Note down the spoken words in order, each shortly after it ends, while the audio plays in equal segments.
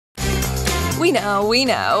We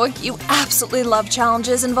know. You absolutely love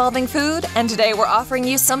challenges involving food, and today we're offering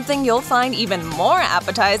you something you'll find even more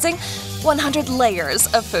appetizing: 100 layers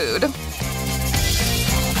of food.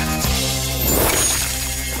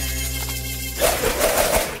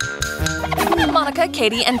 Monica,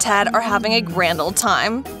 Katie, and Ted are having a grand old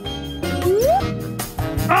time.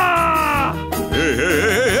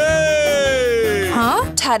 Hey! Huh?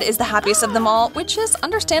 Ted is the happiest of them all, which is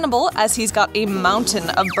understandable as he's got a mountain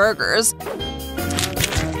of burgers.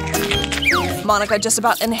 Monica just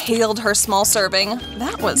about inhaled her small serving.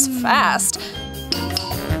 That was fast.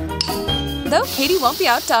 Though Katie won't be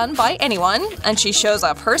outdone by anyone, and she shows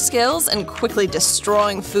off her skills in quickly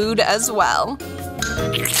destroying food as well.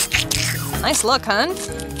 Nice look, hun.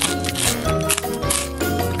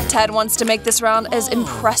 Ted wants to make this round as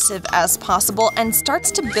impressive as possible and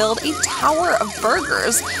starts to build a tower of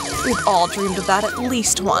burgers. We've all dreamed of that at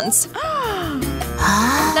least once.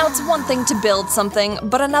 Now, it's one thing to build something,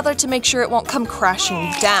 but another to make sure it won't come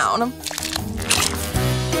crashing down.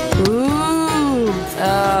 Ooh.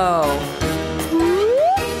 Oh.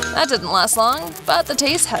 That didn't last long, but the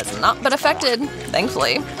taste has not been affected,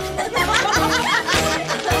 thankfully.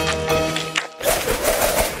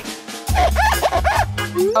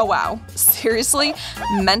 Oh wow, seriously?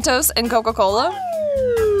 Mentos and Coca-Cola?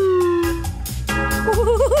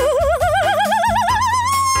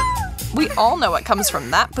 We all know what comes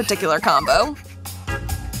from that particular combo.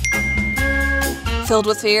 Filled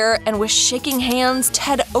with fear and with shaking hands,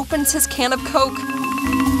 Ted opens his can of Coke.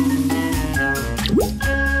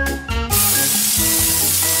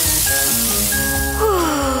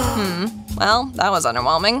 Well, that was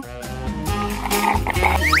underwhelming.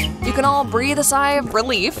 You can all breathe a sigh of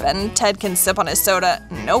relief, and Ted can sip on his soda,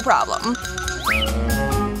 no problem.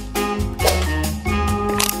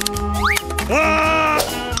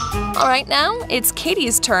 Alright, now it's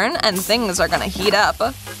Katie's turn, and things are gonna heat up.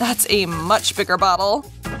 That's a much bigger bottle.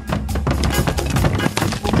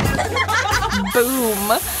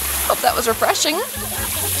 Boom! Hope that was refreshing.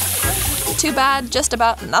 Too bad just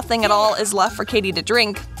about nothing at all is left for Katie to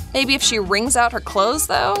drink. Maybe if she wrings out her clothes,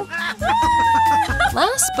 though?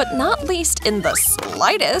 Last but not least in the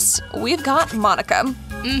slightest, we've got Monica.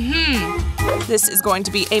 This is going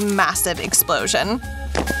to be a massive explosion.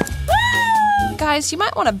 Guys, you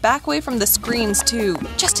might want to back away from the screens too,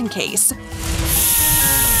 just in case.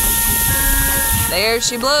 There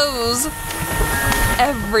she blows.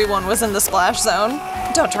 Everyone was in the splash zone.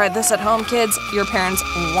 Don't try this at home, kids. Your parents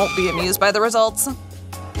won't be amused by the results.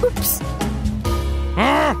 Oops.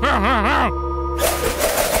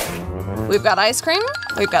 We've got ice cream,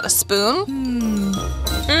 we've got a spoon,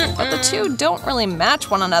 but the two don't really match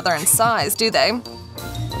one another in size, do they?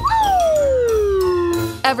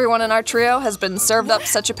 Everyone in our trio has been served up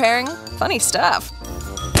such a pairing. Funny stuff.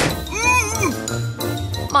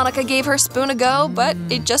 Monica gave her spoon a go, but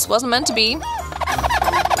it just wasn't meant to be.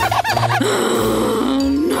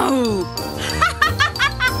 No!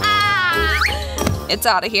 It's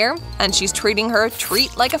out of here, and she's treating her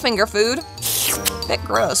treat like a finger food. Bit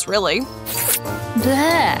gross, really.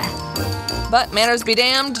 Bleh. But manners be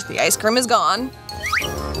damned, the ice cream is gone.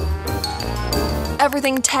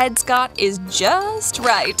 Everything Ted's got is just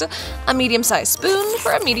right. A medium-sized spoon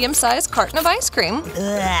for a medium-sized carton of ice cream.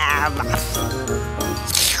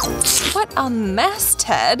 What a mess,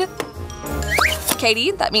 Ted.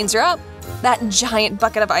 Katie, that means you're up. That giant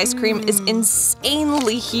bucket of ice cream is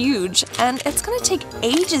insanely huge, and it's gonna take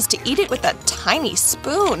ages to eat it with that tiny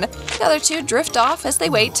spoon. The other two drift off as they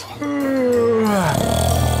wait.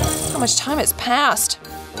 How much time has passed?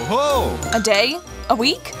 Whoa! A day? A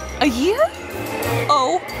week? A year?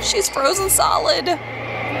 Oh, she's frozen solid.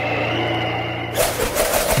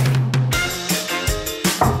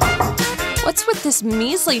 What's with this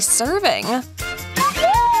measly serving?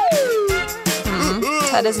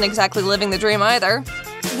 Ted isn't exactly living the dream either.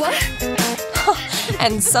 What?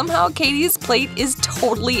 And somehow Katie's plate is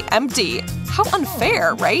totally empty. How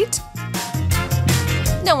unfair, right?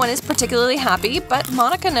 No one is particularly happy, but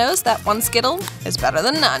Monica knows that one Skittle is better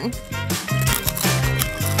than none.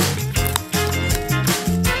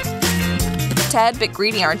 Ted, bit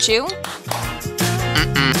greedy, aren't you?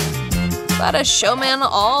 But a showman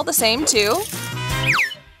all the same, too.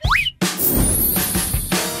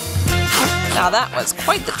 Now that was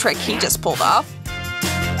quite the trick he just pulled off.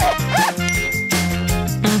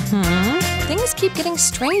 Things keep getting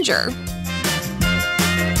stranger.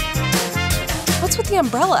 What's with the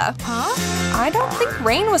umbrella? Huh? I don't think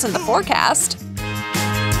rain was in the forecast.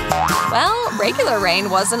 Well, regular rain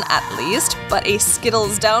wasn't at least, but a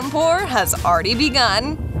Skittles downpour has already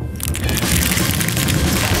begun.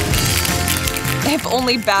 If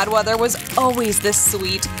only bad weather was always this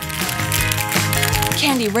sweet.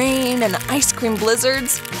 Candy rain and ice cream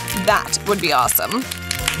blizzards. That would be awesome.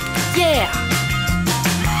 Yeah!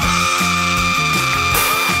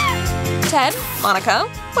 Ted, Monica,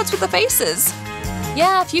 what's with the faces?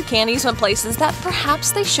 Yeah, a few candies went places that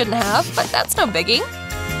perhaps they shouldn't have, but that's no biggie.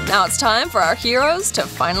 Now it's time for our heroes to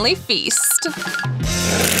finally feast.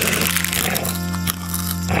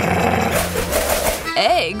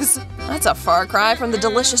 Eggs? That's a far cry from the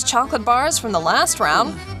delicious chocolate bars from the last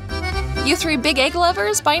round. You three big egg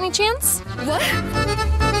lovers, by any chance? What?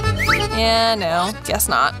 Yeah, no, guess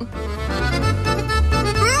not.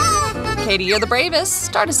 Katie, you're the bravest.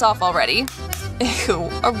 Start us off already. Ew,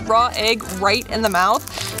 a raw egg right in the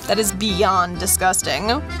mouth? That is beyond disgusting.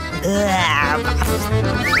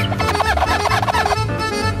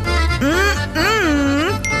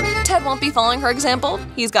 Ted won't be following her example.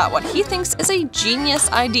 He's got what he thinks is a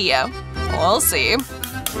genius idea. We'll see.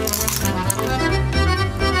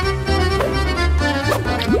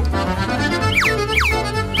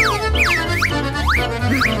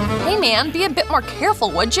 Hey man, be a bit more careful,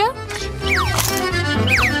 would ya?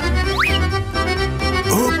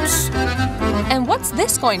 Oops. And what's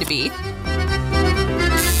this going to be?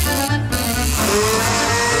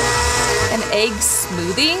 An egg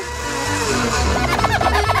smoothie?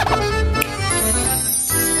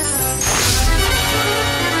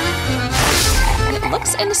 It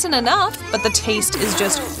looks innocent enough, but the taste is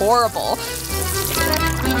just horrible.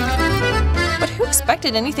 But who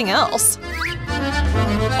expected anything else?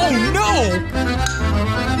 Oh no!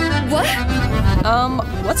 What?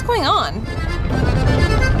 What's going on?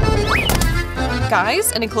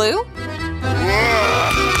 Guys, any clue?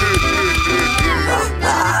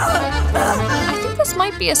 I think this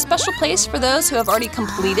might be a special place for those who have already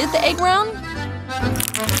completed the egg round.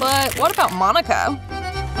 But what about Monica?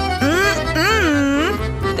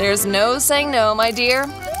 There's no saying no, my dear.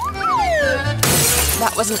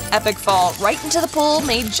 That was an epic fall right into the pool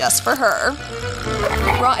made just for her.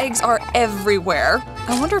 Raw eggs are everywhere.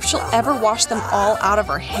 I wonder if she'll ever wash them all out of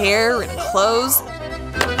her hair and clothes.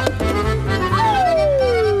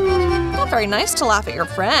 Not very nice to laugh at your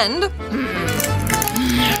friend.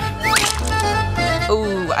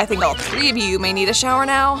 Ooh, I think all three of you may need a shower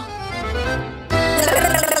now.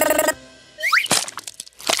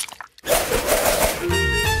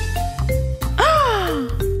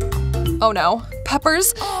 Oh no,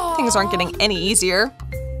 Peppers, things aren't getting any easier.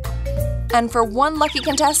 And for one lucky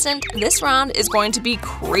contestant, this round is going to be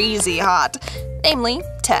crazy hot. Namely,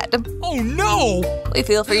 Ted. Oh no! We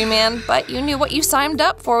feel for you, man, but you knew what you signed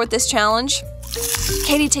up for with this challenge.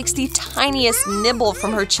 Katie takes the tiniest nibble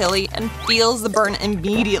from her chili and feels the burn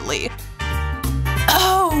immediately.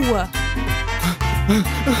 Oh!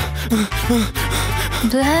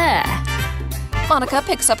 Bleh. Monica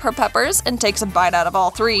picks up her peppers and takes a bite out of all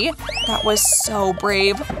three. That was so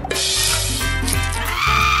brave.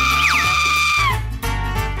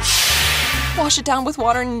 Wash it down with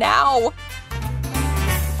water now.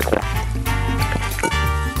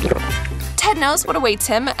 Ted knows what awaits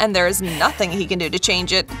him, and there is nothing he can do to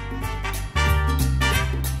change it.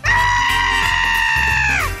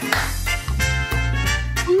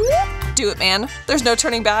 Do it, man. There's no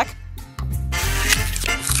turning back.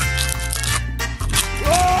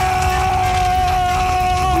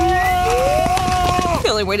 The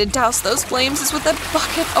only way to douse those flames is with a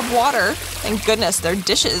bucket of water. Thank goodness their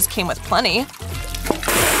dishes came with plenty.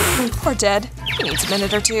 Poor Ted. He needs a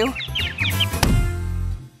minute or two.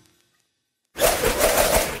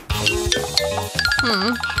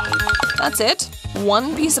 That's it?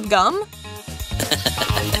 One piece of gum?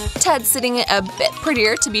 Ted's sitting a bit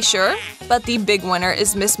prettier, to be sure, but the big winner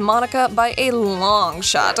is Miss Monica by a long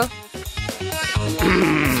shot.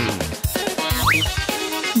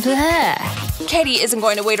 Bleh. Katie isn't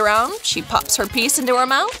going to wait around. She pops her piece into her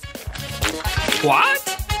mouth. What?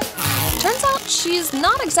 Turns out she's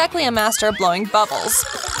not exactly a master of blowing bubbles.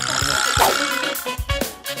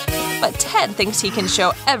 But Ted thinks he can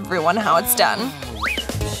show everyone how it's done.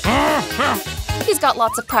 He's got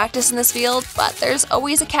lots of practice in this field, but there's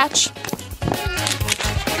always a catch.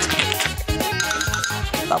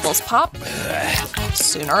 Bubbles pop.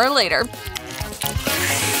 Sooner or later.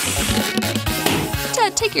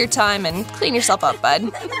 Ted, take your time and clean yourself up,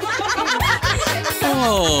 bud.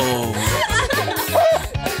 Oh.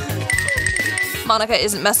 Monica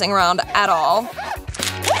isn't messing around at all.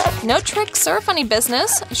 No tricks or funny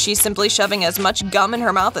business. She's simply shoving as much gum in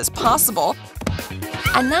her mouth as possible.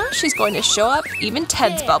 And now she's going to show up even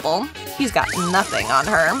Ted's bubble. He's got nothing on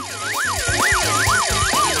her.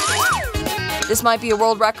 This might be a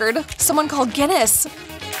world record. Someone call Guinness.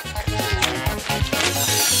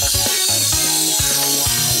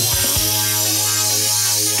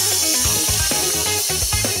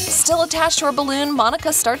 attached to her balloon,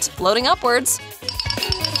 Monica starts floating upwards.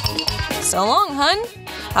 So long, hun.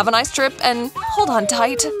 Have a nice trip and hold on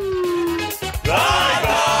tight.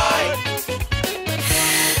 Bye-bye!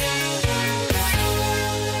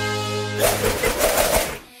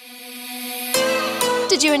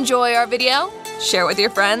 Did you enjoy our video? Share with your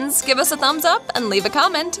friends, give us a thumbs up, and leave a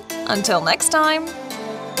comment. Until next time.